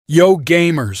Yo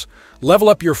gamers, level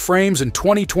up your frames in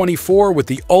 2024 with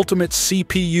the ultimate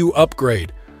CPU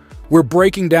upgrade. We're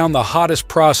breaking down the hottest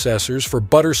processors for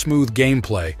butter-smooth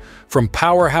gameplay, from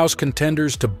powerhouse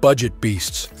contenders to budget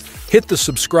beasts. Hit the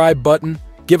subscribe button,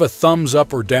 give a thumbs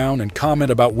up or down, and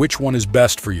comment about which one is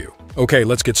best for you. Okay,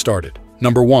 let's get started.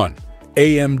 Number 1.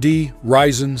 AMD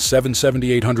Ryzen 7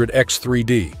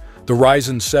 7800X3D. The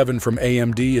Ryzen 7 from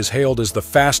AMD is hailed as the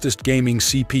fastest gaming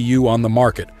CPU on the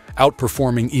market,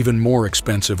 outperforming even more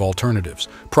expensive alternatives.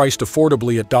 Priced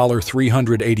affordably at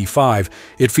 $385,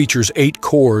 it features 8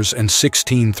 cores and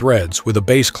 16 threads, with a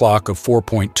base clock of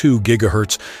 4.2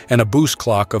 GHz and a boost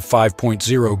clock of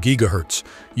 5.0 GHz.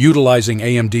 Utilizing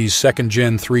AMD's 2nd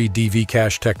Gen 3 DV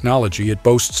cache technology, it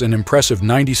boasts an impressive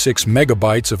 96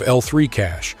 megabytes of L3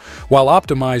 cache. While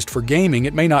optimized for gaming,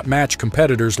 it may not match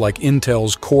competitors like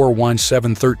Intel's Core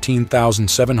i7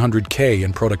 13700K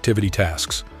in productivity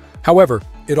tasks. However,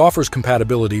 it offers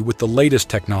compatibility with the latest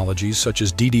technologies such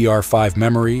as DDR5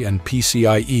 memory and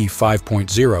PCIe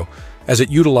 5.0, as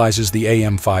it utilizes the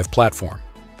AM5 platform.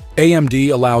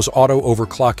 AMD allows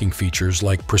auto-overclocking features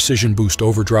like Precision Boost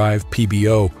Overdrive,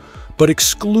 PBO, but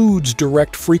excludes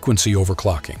direct frequency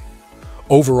overclocking.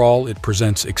 Overall, it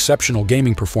presents exceptional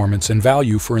gaming performance and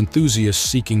value for enthusiasts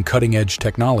seeking cutting-edge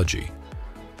technology.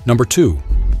 Number 2.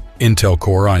 Intel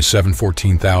Core i7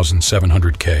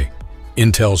 14700K.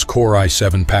 Intel's Core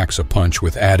i7 packs a punch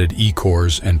with added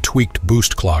E-cores and tweaked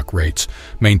boost clock rates,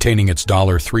 maintaining its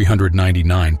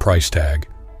 $399 price tag.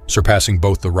 Surpassing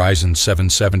both the Ryzen 7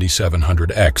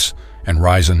 7700X and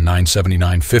Ryzen 9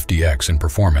 7950X in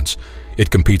performance,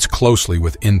 it competes closely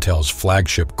with Intel's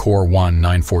flagship Core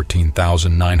i9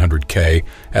 14900K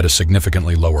at a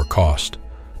significantly lower cost.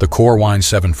 The Core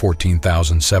i7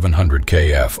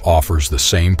 14700KF offers the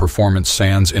same performance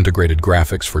sans integrated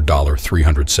graphics for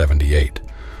 $378.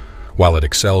 While it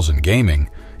excels in gaming,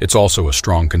 it's also a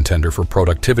strong contender for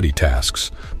productivity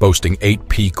tasks, boasting 8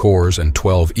 P cores and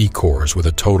 12 E cores with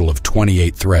a total of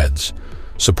 28 threads.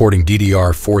 Supporting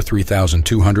DDR4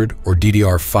 3200 or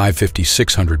DDR5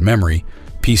 5600 memory,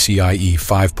 PCIe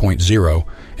 5.0,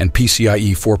 and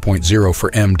PCIe 4.0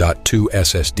 for M.2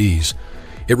 SSDs,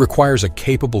 it requires a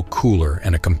capable cooler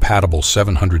and a compatible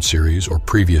 700 series or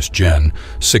previous Gen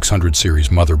 600 series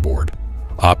motherboard.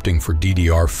 Opting for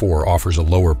DDR4 offers a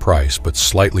lower price but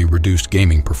slightly reduced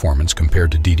gaming performance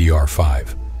compared to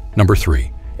DDR5. Number 3.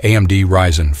 AMD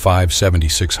Ryzen 5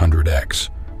 7600X.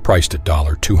 Priced at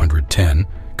 $210,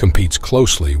 competes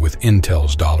closely with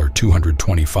Intel's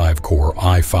 $225 Core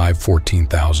i5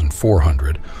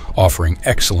 14400, offering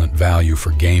excellent value for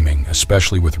gaming,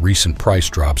 especially with recent price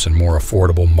drops and more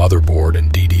affordable motherboard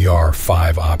and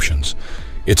DDR5 options.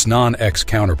 Its non-X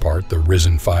counterpart, the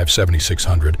Ryzen 5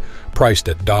 7600, priced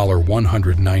at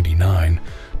 $199,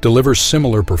 delivers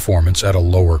similar performance at a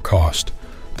lower cost.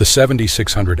 The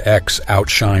 7600X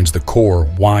outshines the Core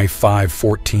i5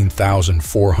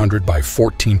 14400 by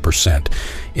 14%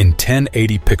 in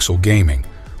 1080 pixel gaming,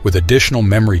 with additional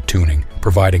memory tuning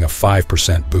providing a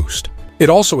 5% boost. It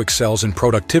also excels in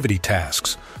productivity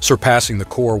tasks, surpassing the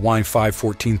Core i5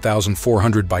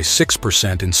 14400 by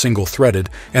 6% in single-threaded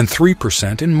and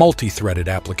 3% in multi-threaded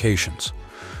applications.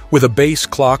 With a base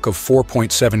clock of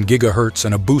 4.7 GHz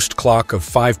and a boost clock of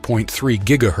 5.3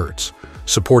 GHz,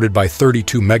 supported by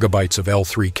 32 megabytes of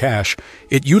L3 cache,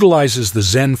 it utilizes the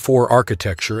Zen 4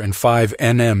 architecture and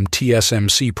 5nm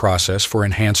TSMC process for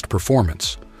enhanced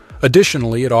performance.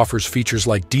 Additionally, it offers features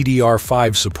like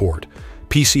DDR5 support,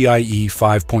 PCIe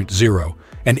 5.0,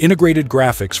 and integrated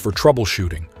graphics for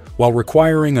troubleshooting, while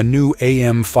requiring a new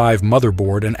AM5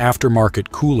 motherboard and aftermarket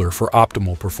cooler for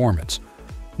optimal performance.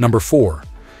 Number 4.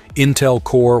 Intel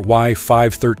Core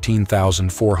i5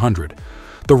 13400.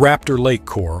 The Raptor Lake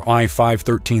Core i5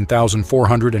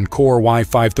 13400 and Core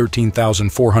i5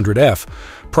 13400F,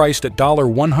 priced at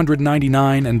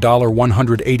 $199 and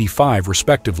 $185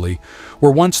 respectively,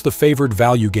 were once the favored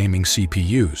value gaming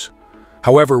CPUs.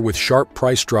 However, with sharp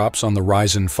price drops on the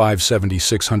Ryzen 5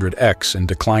 7600X and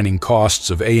declining costs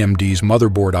of AMD's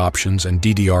motherboard options and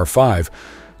DDR5,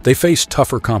 they face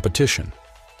tougher competition.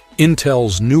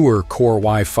 Intel's newer Core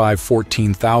i5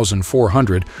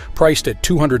 14400, priced at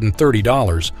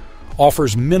 $230,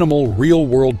 offers minimal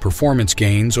real-world performance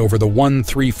gains over the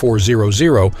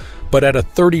 13400, but at a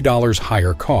 $30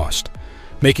 higher cost,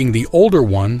 making the older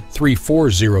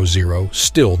 13400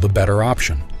 still the better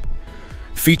option.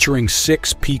 Featuring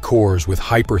 6 P cores with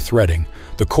hyper-threading,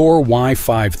 the Core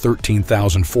i5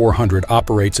 13400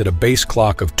 operates at a base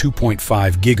clock of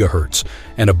 2.5 GHz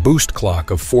and a boost clock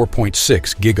of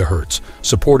 4.6 GHz,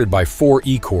 supported by 4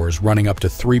 E cores running up to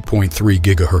 3.3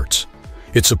 GHz.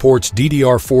 It supports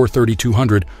DDR4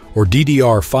 3200 or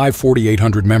DDR5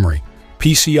 4800 memory,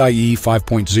 PCIe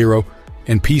 5.0,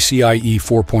 and PCIe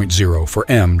 4.0 for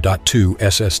M.2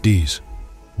 SSDs.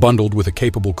 Bundled with a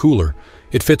capable cooler,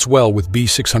 it fits well with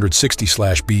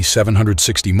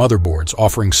B660/B760 motherboards,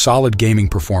 offering solid gaming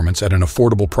performance at an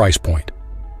affordable price point.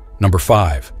 Number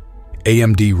 5.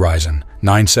 AMD Ryzen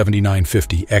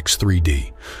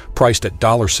 97950X3D, priced at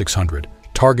 $600,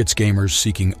 targets gamers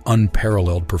seeking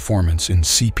unparalleled performance in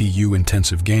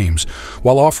CPU-intensive games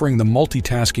while offering the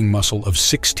multitasking muscle of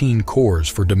 16 cores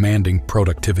for demanding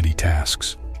productivity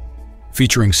tasks.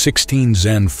 Featuring 16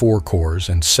 Zen 4 cores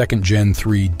and 2nd Gen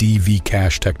 3 DV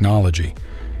cache technology,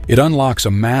 it unlocks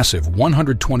a massive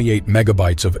 128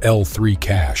 megabytes of L3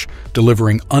 cache,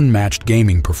 delivering unmatched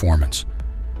gaming performance.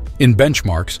 In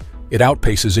benchmarks, it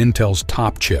outpaces Intel's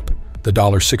top chip, the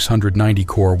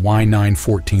 $690-core Y9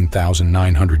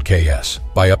 14900KS,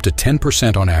 by up to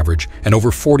 10% on average and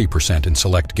over 40% in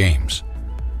select games.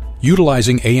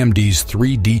 Utilizing AMD's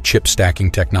 3D chip stacking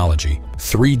technology,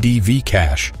 3D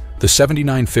V-Cache, the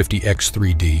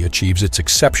 7950X3D achieves its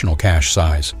exceptional cache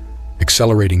size,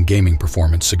 accelerating gaming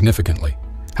performance significantly.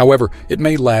 However, it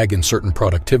may lag in certain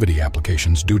productivity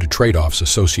applications due to trade-offs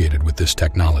associated with this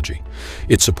technology.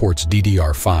 It supports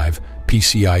DDR5,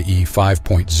 PCIe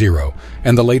 5.0,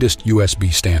 and the latest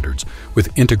USB standards,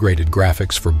 with integrated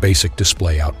graphics for basic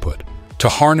display output. To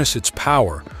harness its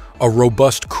power, a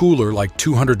robust cooler like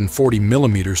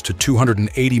 240mm to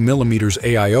 280mm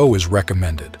AIO is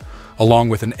recommended, along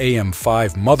with an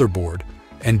AM5 motherboard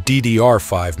and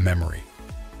DDR5 memory.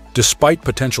 Despite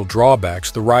potential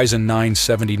drawbacks, the Ryzen 9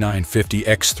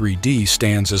 7950X3D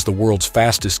stands as the world's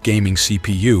fastest gaming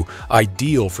CPU,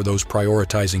 ideal for those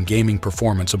prioritizing gaming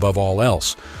performance above all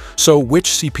else. So, which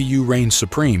CPU reigns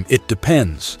supreme? It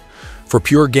depends. For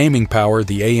pure gaming power,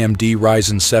 the AMD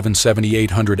Ryzen 7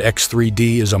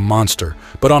 7800X3D is a monster,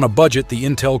 but on a budget, the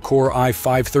Intel Core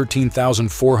i5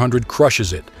 13400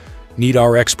 crushes it. Need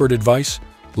our expert advice?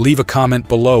 Leave a comment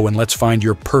below and let's find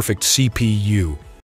your perfect CPU.